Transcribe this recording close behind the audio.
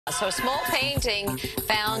So a small painting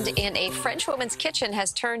found in a French woman's kitchen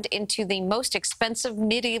has turned into the most expensive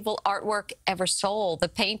medieval artwork ever sold. The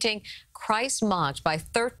painting, Christ Mocked, by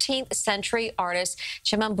 13th century artist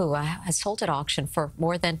Cimabue, has sold at auction for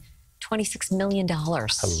more than $26 million.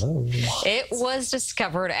 Hello. It was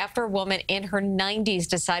discovered after a woman in her 90s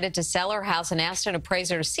decided to sell her house and asked an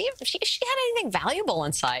appraiser to see if she had anything valuable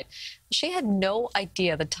inside. She had no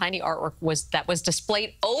idea the tiny artwork that was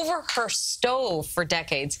displayed over her stove for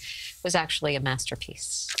decades was actually a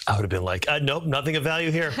masterpiece. I would have been like, nope, nothing of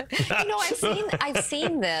value here. I've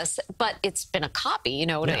seen this, but it's been a copy,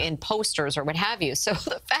 in posters or what have you. So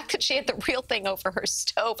the fact that she had the real thing over her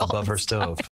stove. Above her stove.